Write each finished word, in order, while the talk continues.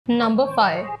Number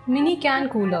 5. Mini Can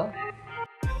Cooler.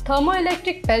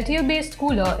 Thermoelectric Peltier-based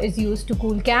cooler is used to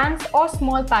cool cans or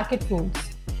small packet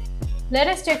foods. Let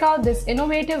us check out this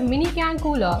innovative mini can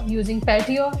cooler using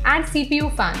Peltier and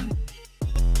CPU fan.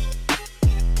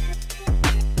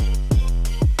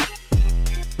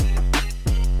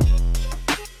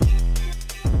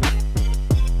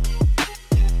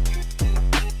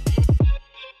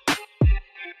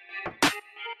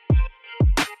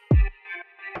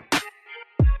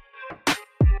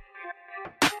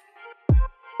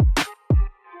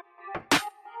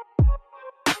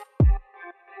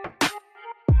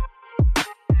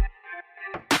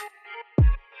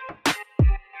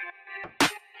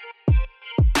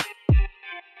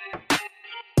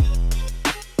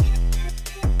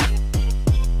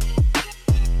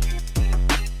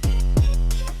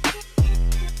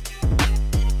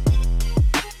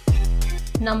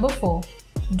 Number 4.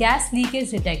 Gas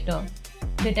Leakage Detector.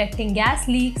 Detecting gas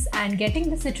leaks and getting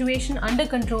the situation under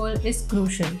control is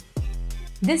crucial.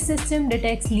 This system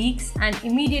detects leaks and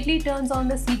immediately turns on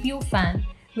the CPU fan,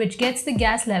 which gets the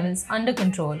gas levels under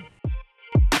control.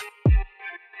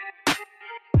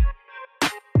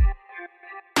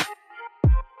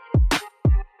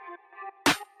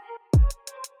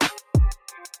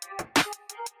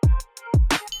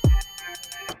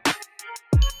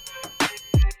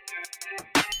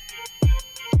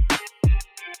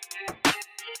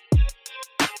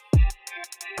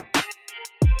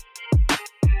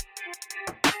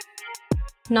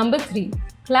 Number 3.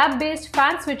 ClubBased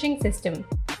Fan Switching System.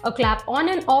 A clap on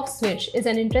and off switch is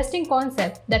an interesting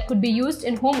concept that could be used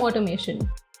in home automation.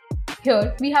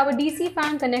 Here we have a DC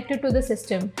fan connected to the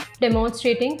system,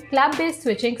 demonstrating clap-based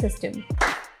switching system.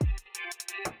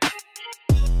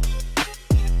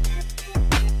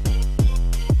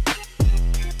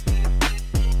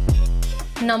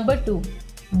 Number 2.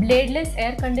 Bladeless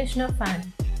Air Conditioner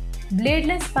Fan.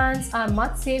 Bladeless fans are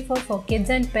much safer for kids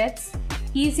and pets,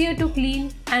 easier to clean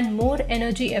and more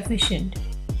energy efficient.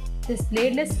 This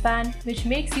bladeless fan, which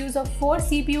makes use of 4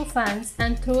 CPU fans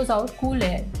and throws out cool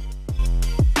air.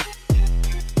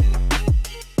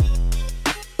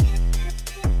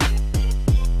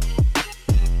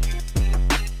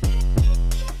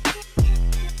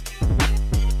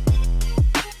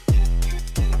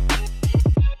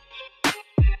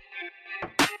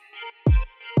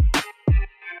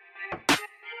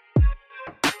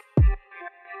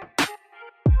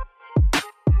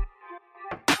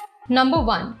 Number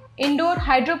 1. Indoor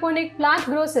Hydroponic Plant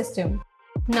Grow System.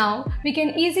 Now, we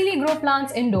can easily grow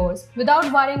plants indoors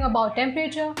without worrying about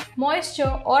temperature,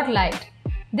 moisture or light.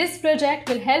 This project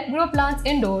will help grow plants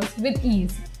indoors with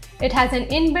ease. It has an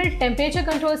inbuilt temperature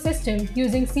control system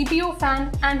using CPU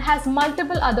fan and has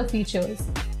multiple other features.